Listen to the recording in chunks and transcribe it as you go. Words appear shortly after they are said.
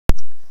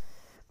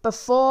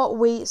before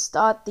we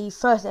start the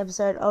first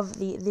episode of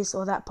the This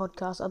or That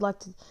podcast, I'd like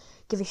to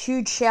give a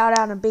huge shout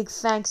out and big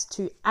thanks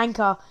to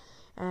Anchor.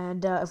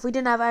 And if we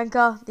didn't have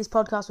Anchor, this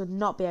podcast would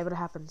not be able to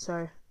happen.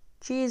 So,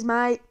 cheers,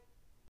 mate.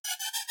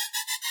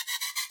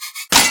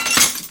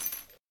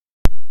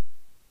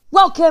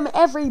 Welcome,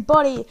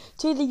 everybody,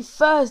 to the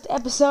first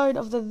episode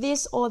of the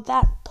This or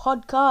That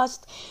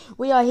podcast.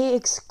 We are here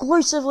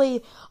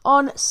exclusively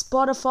on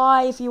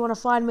Spotify. If you want to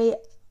find me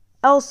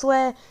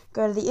elsewhere,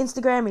 go to the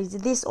Instagram. It's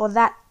This or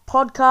That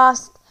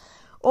podcast.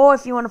 Or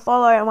if you want to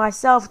follow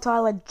myself,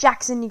 Tyler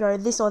Jackson, you go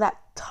to This or That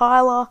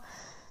Tyler.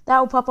 That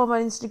will pop up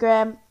on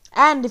Instagram.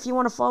 And if you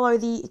want to follow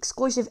the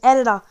exclusive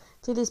editor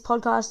to this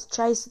podcast,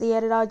 Chase the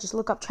editor, just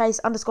look up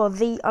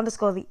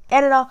Chase_the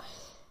editor.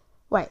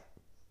 Wait.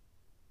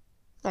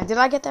 No, did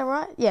I get that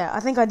right? Yeah, I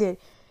think I did.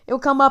 It'll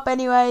come up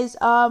anyways.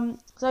 Welcome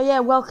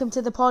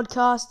to the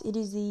podcast. It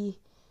is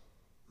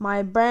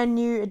my brand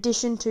new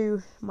addition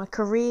to my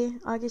career,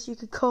 I guess you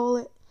could call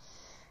it.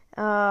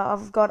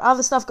 I've got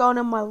other stuff going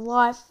on in my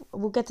life.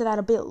 We'll get to that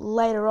a bit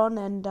later on.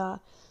 And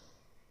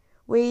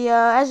we,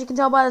 as you can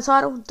tell by the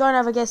title, don't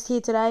have a guest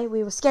here today.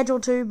 We were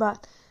scheduled to,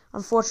 but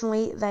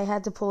unfortunately they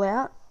had to pull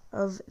out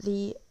of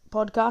the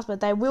podcast.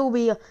 But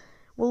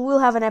we'll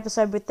have an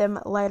episode with them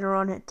later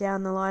on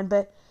down the line.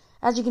 But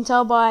as you can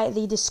tell by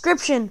the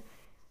description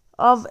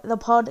of the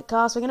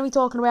podcast, we're going to be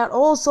talking about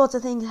all sorts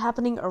of things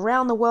happening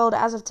around the world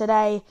as of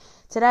today.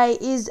 Today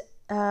is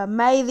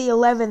May the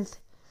 11th,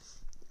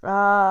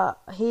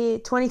 here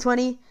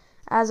 2020,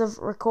 as of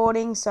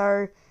recording.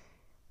 So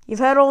you've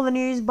heard all the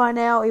news by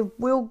now. It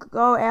will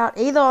go out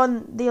either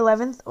on the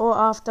 11th or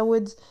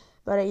afterwards.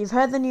 But you've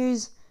heard the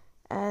news,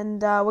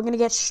 and we're going to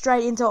get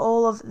straight into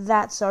all of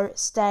that. So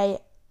stay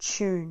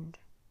tuned.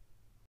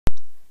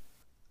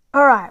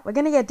 Alright, we're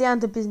going to get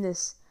down to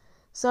business.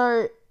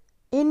 So,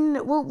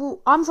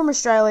 I'm from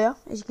Australia,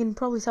 as you can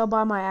probably tell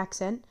by my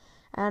accent,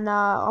 and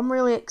I'm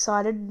really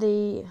excited.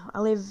 I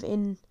live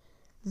in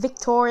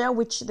Victoria,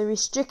 which the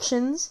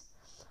restrictions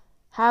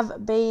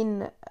have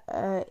been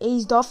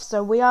eased off,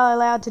 so we are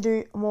allowed to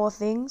do more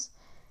things.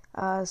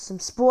 Some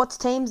sports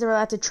teams are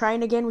allowed to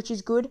train again, which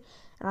is good,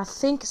 and I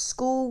think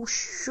school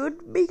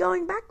should be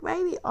going back,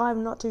 maybe?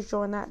 I'm not too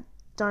sure on that.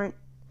 Don't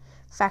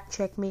fact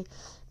check me.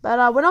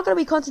 But we're not going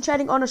to be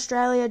concentrating on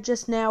Australia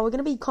just now. We're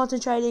going to be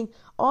concentrating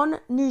on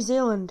New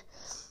Zealand.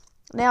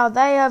 Now,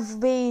 they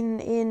have been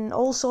in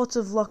all sorts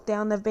of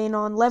lockdown. They've been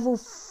on level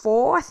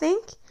 4, I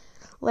think,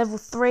 level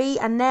 3,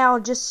 and now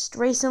just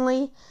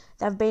recently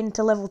they've been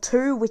to level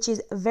 2, which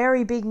is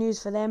very big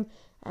news for them.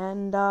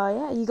 And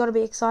you got to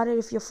be excited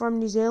if you're from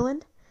New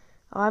Zealand.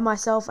 I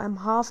myself am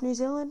half New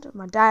Zealand.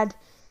 My dad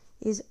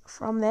is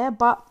from there,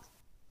 but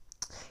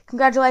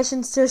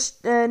congratulations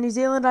to New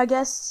Zealand, I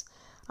guess,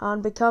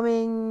 on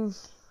becoming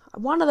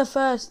one of the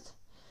first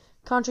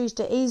countries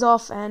to ease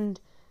off, and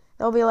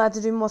they'll be allowed to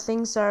do more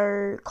things.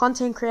 So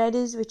content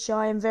creators, which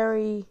I am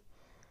very,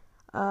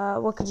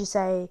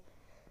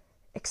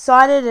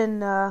 excited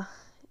and,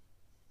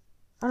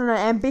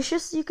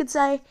 ambitious, you could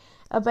say,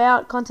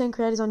 about content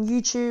creators on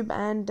YouTube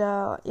and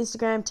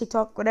Instagram,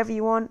 TikTok, whatever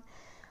you want.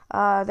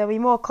 There'll be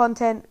more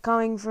content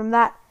coming from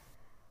that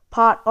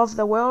part of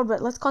the world,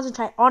 but let's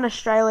concentrate on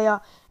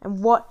Australia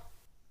and what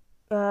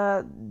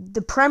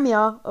the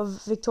Premier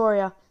of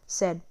Victoria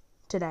said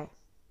today.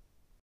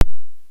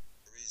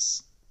 There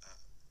is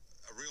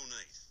a real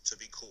need to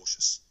be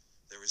cautious.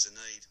 There is a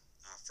need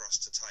for us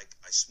to take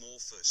a small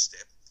first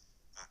step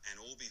and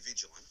all be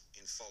vigilant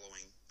in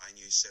following a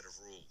new set of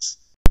rules.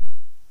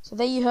 So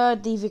there you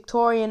heard the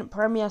Victorian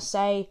Premier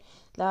say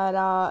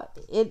that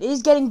it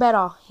is getting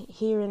better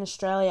here in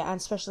Australia and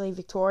especially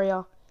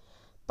Victoria.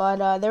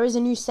 But there is a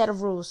new set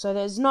of rules. So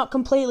it's not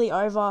completely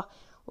over.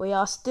 We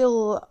are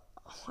still,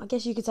 I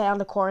guess you could say,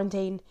 under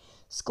quarantine.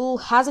 School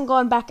hasn't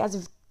gone back as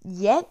of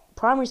yet.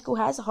 Primary school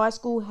has, high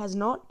school has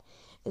not,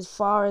 as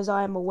far as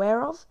I am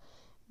aware of.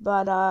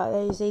 But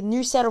there's a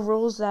new set of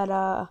rules that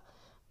are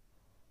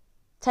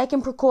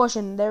taking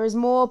precaution. There is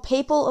more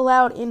people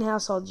allowed in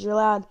households. You're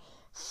allowed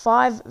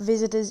 5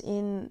 visitors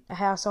in a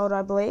household,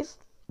 I believe.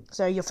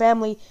 So your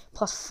family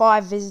plus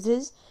 5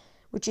 visitors,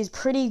 which is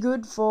pretty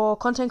good for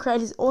content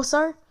creators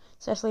also,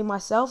 especially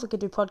myself. We could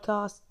do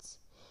podcasts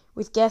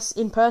with guests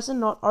in person,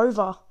 not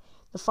over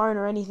the phone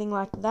or anything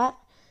like that.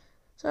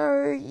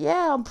 So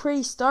yeah, I'm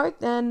pretty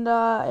stoked, and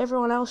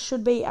everyone else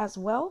should be as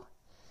well.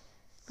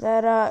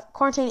 That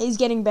quarantine is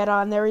getting better,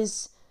 and there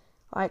is,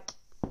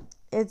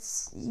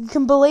 you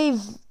can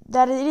believe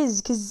that it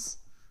is, because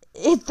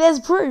there's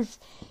proof.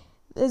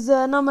 There's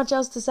not much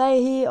else to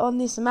say here on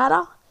this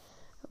matter.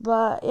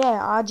 But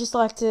yeah, I'd just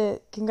like to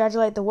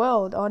congratulate the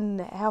world on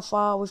how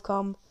far we've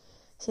come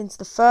since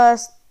the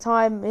first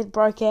time it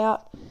broke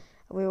out.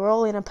 We were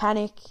all in a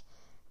panic,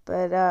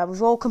 but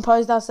we've all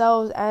composed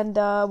ourselves, and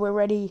we're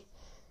ready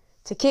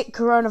to kick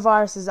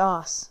coronavirus's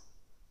ass.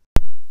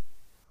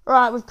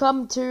 Alright, we've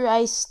come to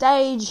a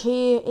stage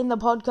here in the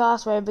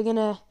podcast where we're going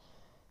to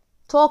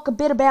talk a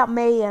bit about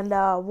me and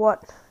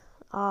what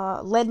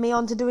led me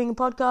on to doing a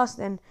podcast,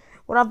 and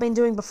what I've been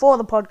doing before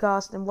the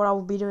podcast, and what I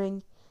will be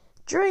doing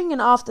during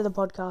and after the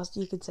podcast,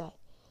 you could say.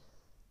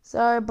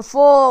 So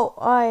before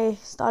I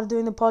started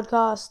doing the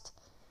podcast,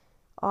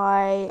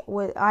 I'm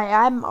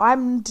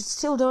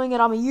still doing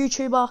it. I'm a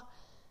YouTuber,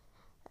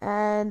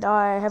 and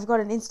I have got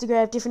an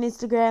different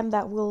Instagram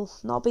that will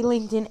not be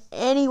linked in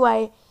any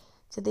way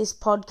to this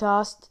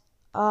podcast.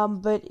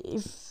 But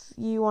if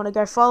you want to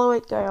go follow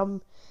it,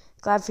 I'm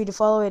glad for you to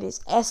follow it. It's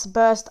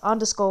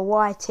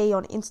sburst_YT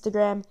on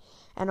Instagram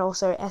and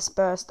also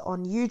sburst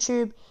on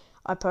YouTube.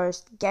 I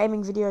post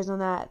gaming videos on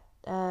that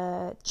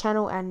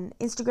channel and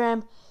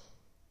Instagram.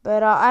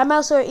 But I'm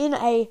also in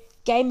a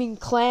gaming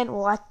clan,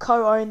 or I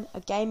co-own a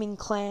gaming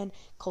clan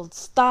called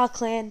Star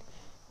Clan.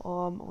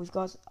 I've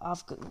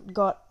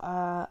got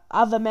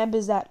other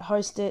members that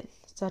host it,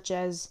 such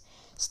as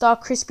Star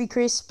Crispy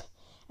Crisp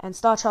and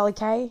Star Charlie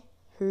K,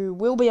 who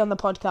will be on the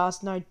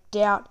podcast, no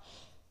doubt,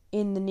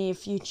 in the near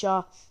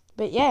future.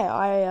 But yeah,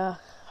 I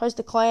own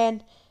a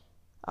clan,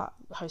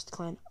 host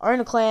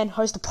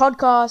a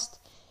podcast,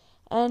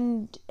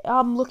 and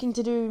I'm looking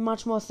to do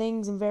much more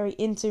things. I'm very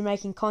into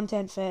making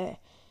content for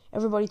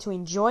everybody to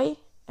enjoy,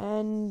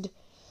 and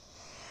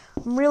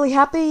I'm really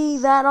happy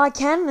that I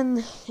can,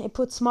 and it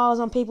puts smiles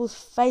on people's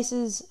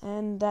faces,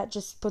 and that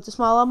just puts a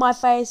smile on my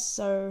face,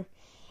 so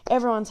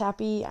everyone's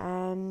happy.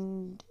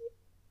 And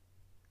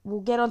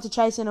we'll get on to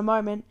Chase in a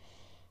moment,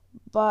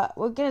 but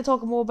we're going to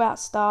talk more about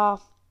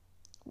Star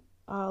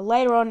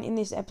later on in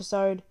this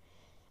episode,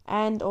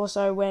 and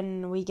also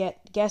when we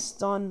get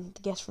guests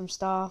from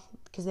Star,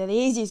 because they're the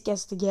easiest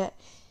guests to get,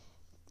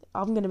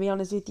 I'm going to be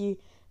honest with you.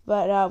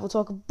 But we'll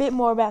talk a bit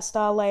more about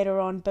Star later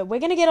on. But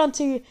we're going to get on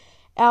to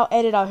our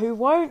editor,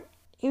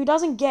 who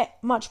doesn't get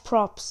much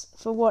props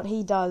for what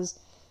he does.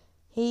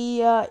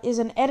 He is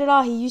an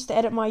editor. He used to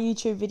edit my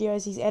YouTube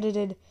videos. He's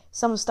edited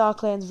some of Star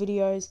Clan's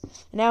videos.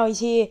 And now he's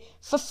here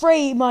for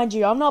free, mind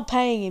you. I'm not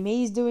paying him.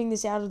 He's doing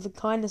this out of the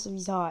kindness of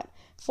his heart.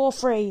 For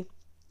free.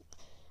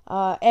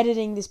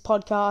 Editing this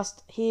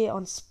podcast here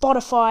on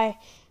Spotify,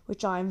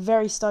 which I am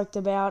very stoked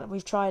about.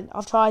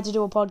 I've tried to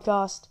do a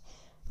podcast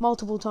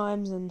multiple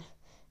times and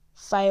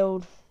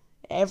failed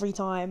every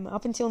time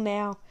up until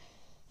now.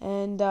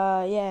 And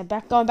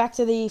going back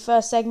to the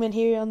first segment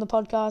here on the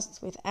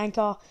podcast with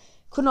Anchor.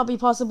 Could not be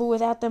possible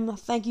without them.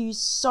 Thank you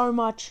so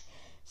much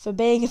for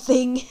being a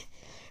thing.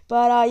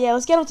 But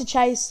let's get on to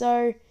Chase.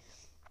 So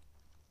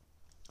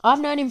I've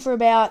known him for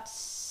about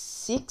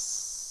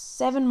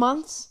 6-7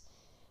 months.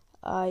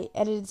 I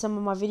edited some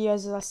of my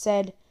videos, as I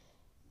said.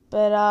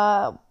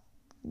 But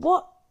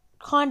what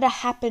kind of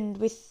happened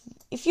with...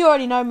 If you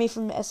already know me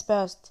from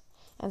sburst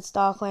and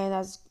Star Clan,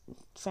 that's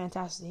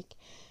fantastic.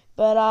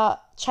 But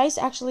Chase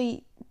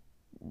actually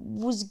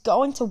was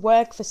going to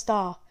work for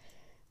Star,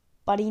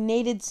 but he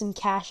needed some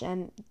cash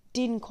and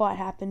didn't quite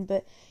happen.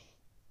 But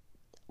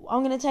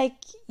I'm going to take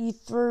you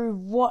through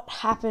what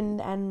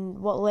happened and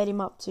what led him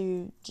up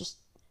to just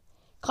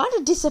kind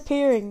of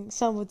disappearing,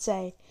 some would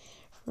say,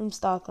 from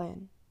Star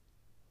Clan.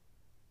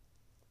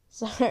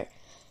 So,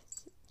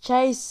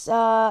 Chase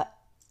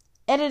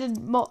edited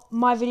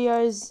my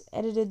videos,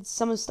 edited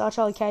some of Star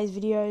Charlie K's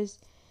videos,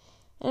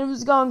 and it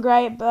was going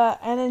great.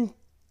 And then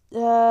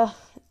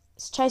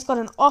Chase got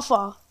an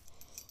offer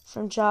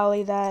from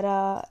Charlie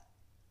that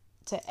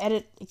to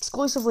edit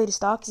exclusively to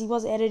Star, because he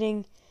was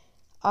editing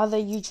other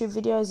YouTube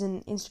videos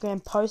and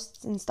Instagram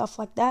posts and stuff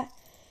like that.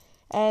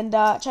 And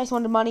Chase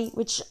wanted money,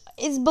 which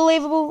is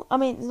believable. I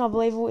mean, it's not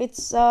believable.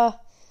 It's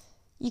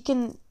you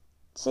can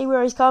see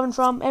where he's coming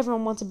from.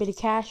 Everyone wants a bit of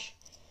cash,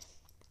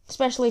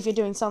 especially if you're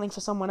doing something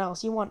for someone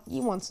else. You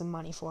want some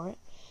money for it.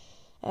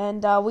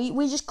 And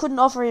we just couldn't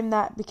offer him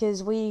that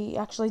because we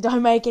actually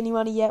don't make any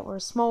money yet. We're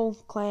a small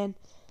clan.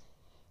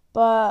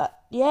 But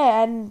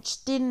yeah, and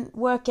just didn't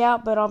work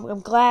out. But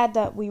I'm glad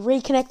that we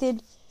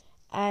reconnected,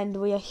 and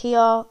we are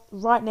here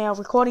right now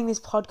recording this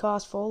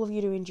podcast for all of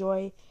you to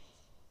enjoy.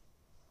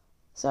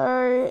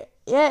 So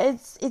yeah,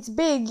 it's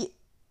big.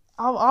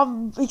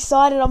 I'm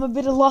excited. I'm a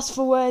bit at loss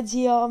for words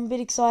here. I'm a bit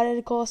excited,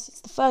 of course.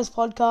 It's the first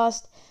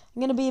podcast.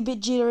 I'm gonna be a bit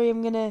jittery.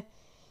 I'm gonna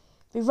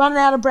be running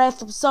out of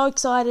breath. I'm so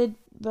excited,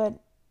 but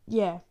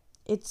yeah,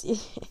 it's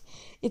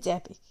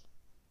epic.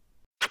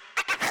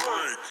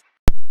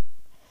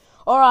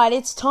 Alright,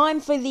 it's time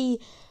for the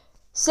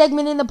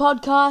segment in the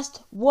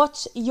podcast,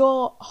 What's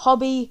Your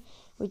Hobby?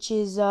 Which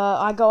is,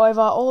 I go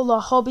over all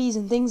the hobbies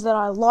and things that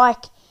I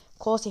like. Of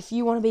course, if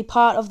you want to be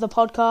part of the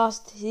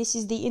podcast, this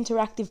is the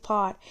interactive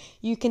part.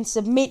 You can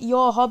submit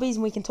your hobbies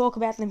and we can talk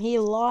about them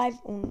here live,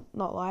 or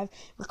not live,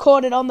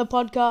 recorded on the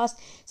podcast.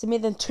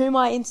 Submit them to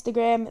my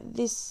Instagram,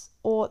 this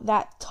or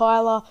that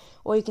Tyler,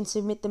 or you can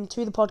submit them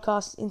to the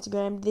podcast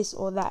Instagram, this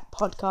or that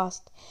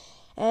podcast.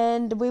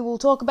 And we will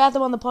talk about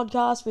them on the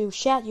podcast. We will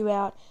shout you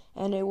out,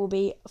 and it will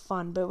be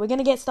fun. But we're going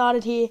to get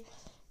started here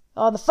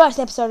on the first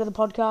episode of the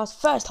podcast.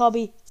 First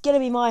hobby. It's going to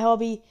be my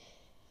hobby.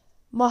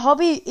 My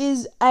hobby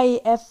is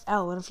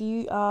AFL. And if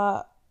you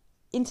are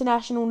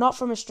international, not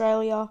from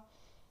Australia,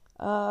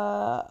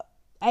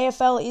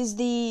 AFL is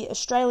the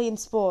Australian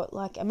sport.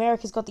 Like,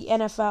 America's got the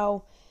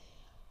NFL.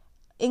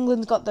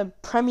 England's got the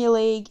Premier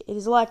League. It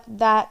is like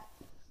that.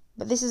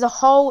 But this is a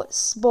whole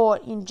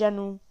sport in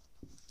general.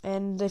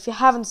 And if you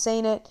haven't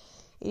seen it,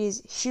 it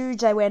is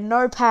huge. They wear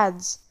no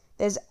pads.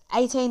 There's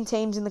 18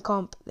 teams in the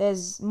comp.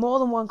 There's more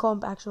than one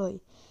comp,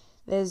 actually.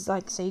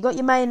 So you got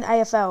your main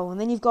AFL, and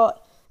then you've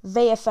got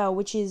VFL,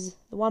 which is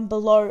the one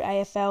below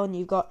AFL, and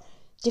you've got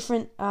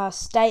different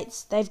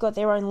states. They've got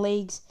their own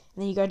leagues,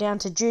 and then you go down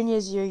to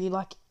juniors. You're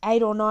like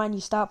 8 or 9,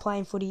 you start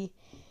playing footy.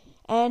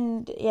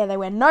 And yeah, they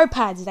wear no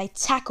pads. They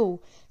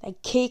tackle, they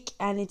kick,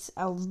 and it's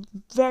a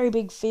very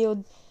big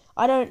field.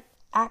 I don't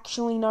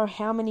actually know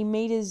how many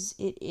meters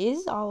it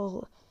is.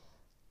 I'll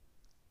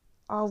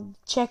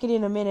check it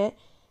in a minute.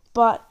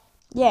 But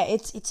yeah,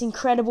 it's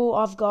incredible.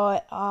 I've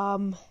got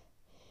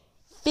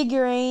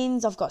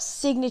figurines, I've got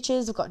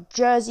signatures, I've got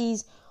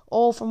jerseys,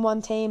 all from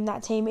one team.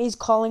 That team is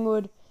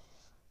Collingwood.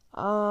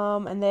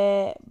 And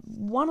they're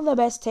one of the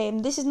best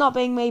teams. This is not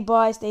being me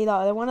biased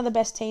either. They're one of the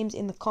best teams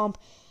in the comp.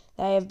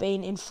 They have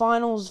been in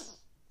finals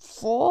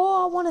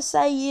 4, I want to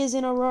say, years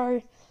in a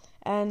row,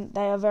 and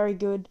they are very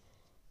good.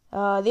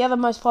 The other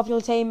most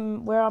popular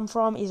team where I'm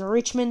from is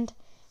Richmond,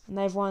 and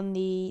they've won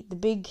the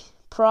big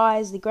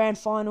prize, the grand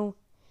final,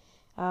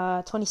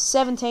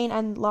 2017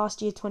 and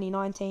last year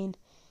 2019,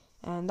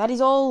 and that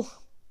is all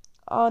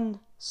on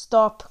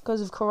stop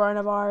because of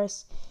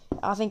coronavirus.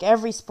 I think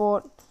every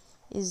sport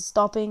is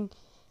stopping,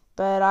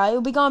 but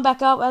it'll be going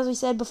back up, as we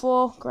said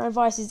before.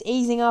 Coronavirus is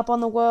easing up on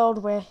the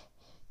world. We're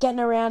getting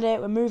around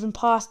it, we're moving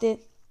past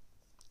it,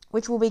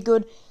 which will be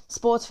good.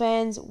 Sports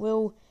fans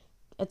will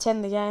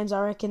attend the games.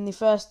 I reckon the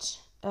first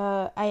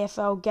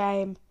AFL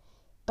game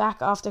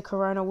back after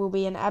Corona will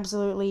be an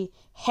absolutely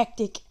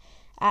hectic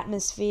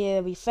atmosphere.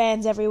 There'll be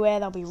fans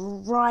everywhere, they'll be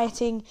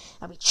rioting,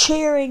 they'll be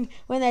cheering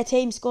when their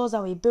team scores,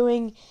 they'll be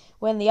booing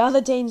when the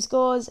other team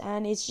scores,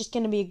 and it's just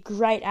going to be a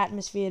great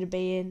atmosphere to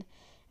be in.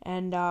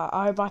 And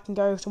I hope I can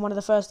go to one of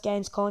the first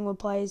games Collingwood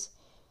plays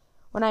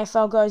when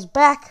AFL goes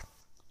back,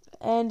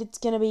 and it's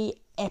going to be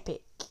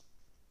epic.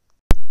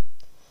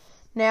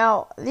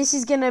 Now, this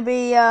is going to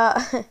be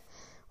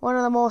one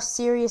of the more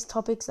serious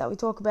topics that we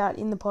talk about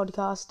in the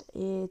podcast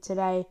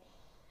today,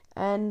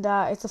 and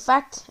it's a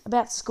fact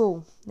about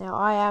school. Now,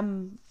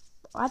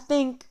 I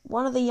think,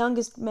 one of the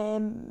youngest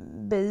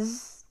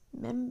members,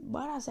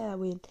 why did I say that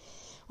weird?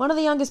 One of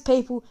the youngest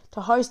people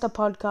to host a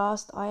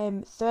podcast. I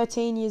am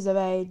 13 years of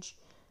age,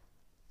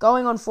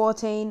 going on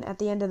 14 at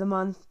the end of the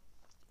month,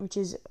 which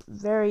is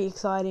very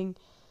exciting.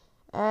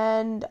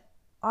 And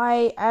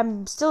I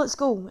am still at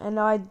school, and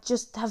I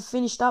just have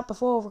finished up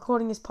before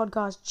recording this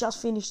podcast,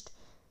 just finished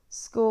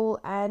school,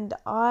 and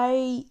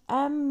I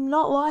am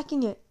not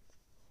liking it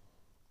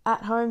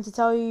at home, to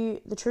tell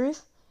you the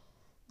truth.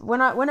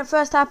 When it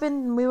first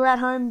happened and we were at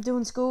home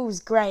doing school, it was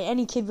great.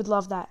 Any kid would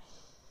love that.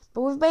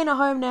 But we've been at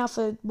home now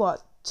for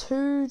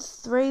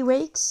 2-3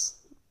 weeks,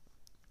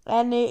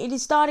 and it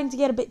is starting to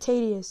get a bit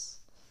tedious.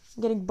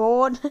 I'm getting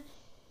bored.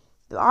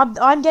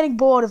 I'm getting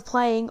bored of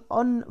playing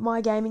on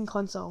my gaming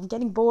console. I'm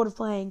getting bored of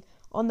playing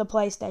on the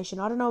PlayStation.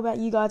 I don't know about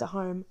you guys at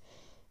home,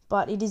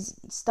 but it is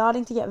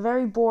starting to get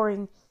very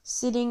boring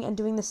sitting and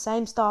doing the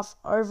same stuff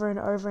over and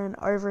over and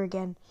over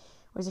again.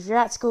 Whereas if you're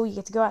at school, you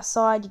get to go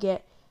outside, you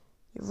get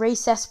your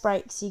recess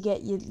breaks, you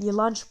get your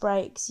lunch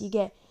breaks, you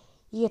get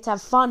to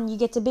have fun, you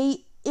get to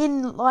be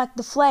in like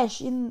the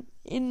flesh, in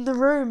the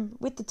room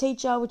with the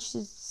teacher, which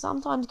is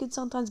sometimes good,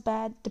 sometimes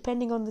bad,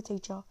 depending on the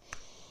teacher.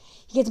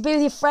 You get to be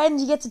with your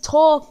friends, you get to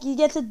talk, you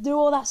get to do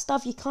all that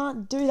stuff. You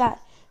can't do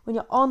that when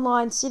you're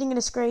online, sitting at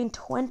a screen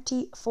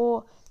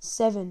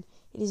 24/7.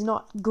 It is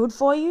not good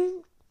for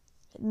you,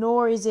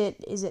 nor is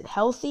it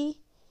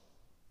healthy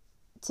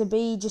to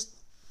be just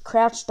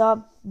crouched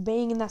up.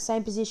 Being in that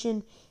same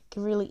position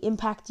can really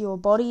impact your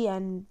body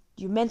and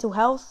your mental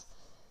health.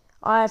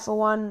 I, for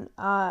one,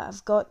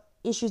 have got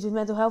issues with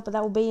mental health, but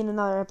that will be in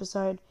another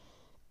episode.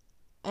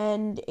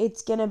 And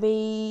it's going to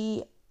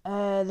be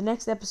the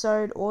next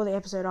episode or the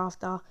episode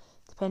after,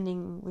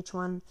 depending which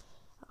one.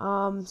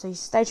 So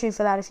stay tuned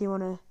for that if you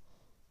want to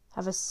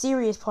have a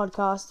serious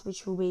podcast,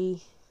 which will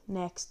be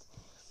next.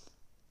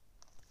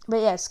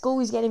 But yeah, school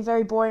is getting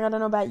very boring. I don't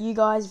know about you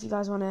guys. If you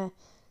guys want to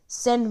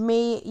send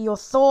me your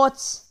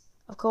thoughts,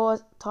 of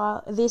course,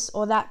 this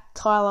or that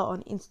Tyler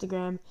on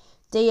Instagram.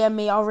 DM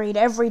me. I'll read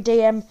every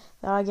DM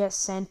that I get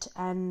sent,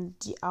 and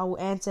I'll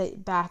answer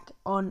it back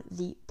on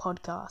the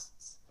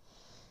podcasts.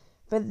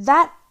 But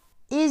that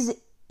is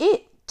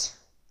it.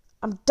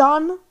 I'm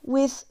done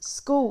with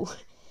school.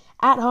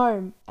 At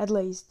home, at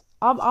least.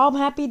 I'm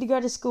happy to go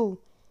to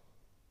school.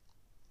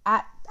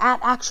 At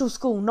actual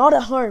school, not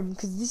at home,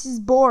 because this is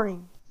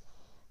boring.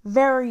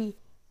 Very,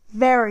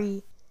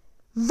 very,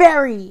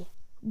 very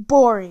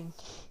boring.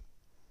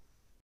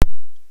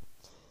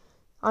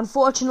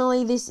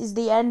 Unfortunately, this is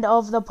the end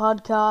of the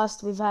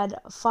podcast. We've had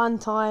a fun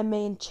time,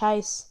 me and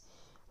Chase.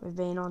 We've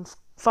been on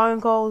phone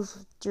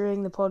calls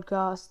during the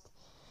podcast.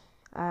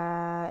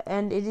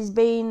 And it has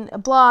been a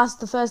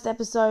blast. The first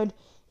episode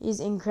is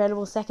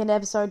incredible. Second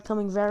episode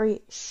coming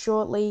very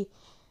shortly.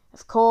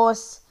 Of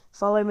course,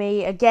 follow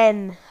me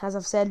again, as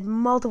I've said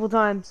multiple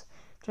times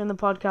during the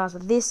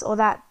podcast, this or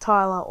that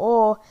Tyler,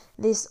 or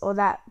this or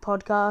that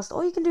podcast,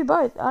 or you can do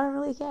both. I don't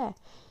really care.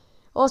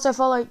 Also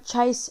follow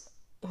Chase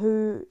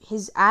who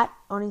his at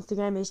on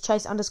Instagram is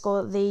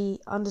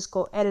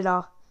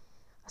Chase_the_editor.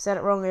 I said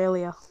it wrong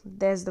earlier.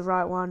 There's the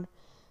right one.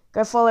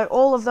 Go follow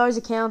all of those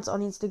accounts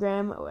on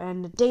Instagram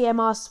and DM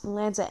us. We'll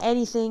answer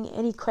anything,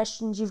 any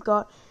questions you've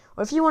got.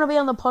 Or if you want to be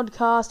on the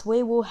podcast,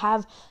 we will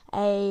have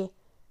a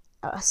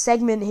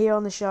segment here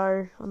on the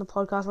show, on the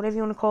podcast, whatever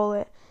you want to call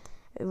it,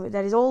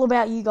 that is all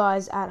about you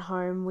guys at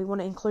home. We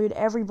want to include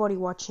everybody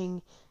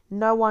watching.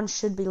 No one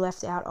should be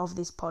left out of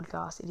this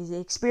podcast. It is an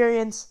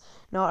experience,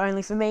 not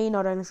only for me,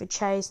 not only for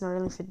Chase, not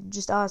only for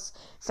just us,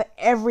 for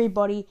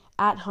everybody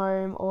at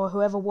home or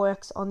whoever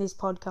works on this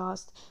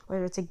podcast,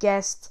 whether it's a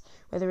guest,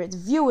 whether it's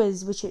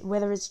viewers,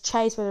 whether it's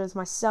Chase, whether it's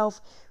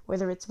myself,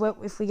 whether it's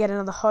if we get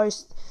another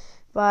host.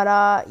 But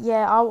I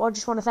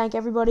just want to thank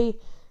everybody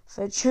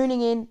for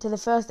tuning in to the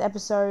first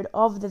episode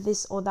of the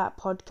This or That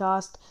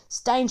podcast.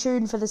 Stay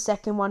tuned for the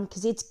second one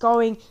because it's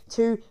going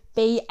to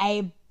be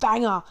a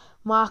banger.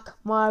 Mark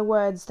my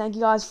words. Thank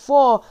you guys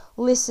for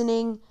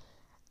listening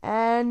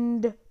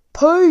and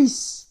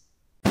peace.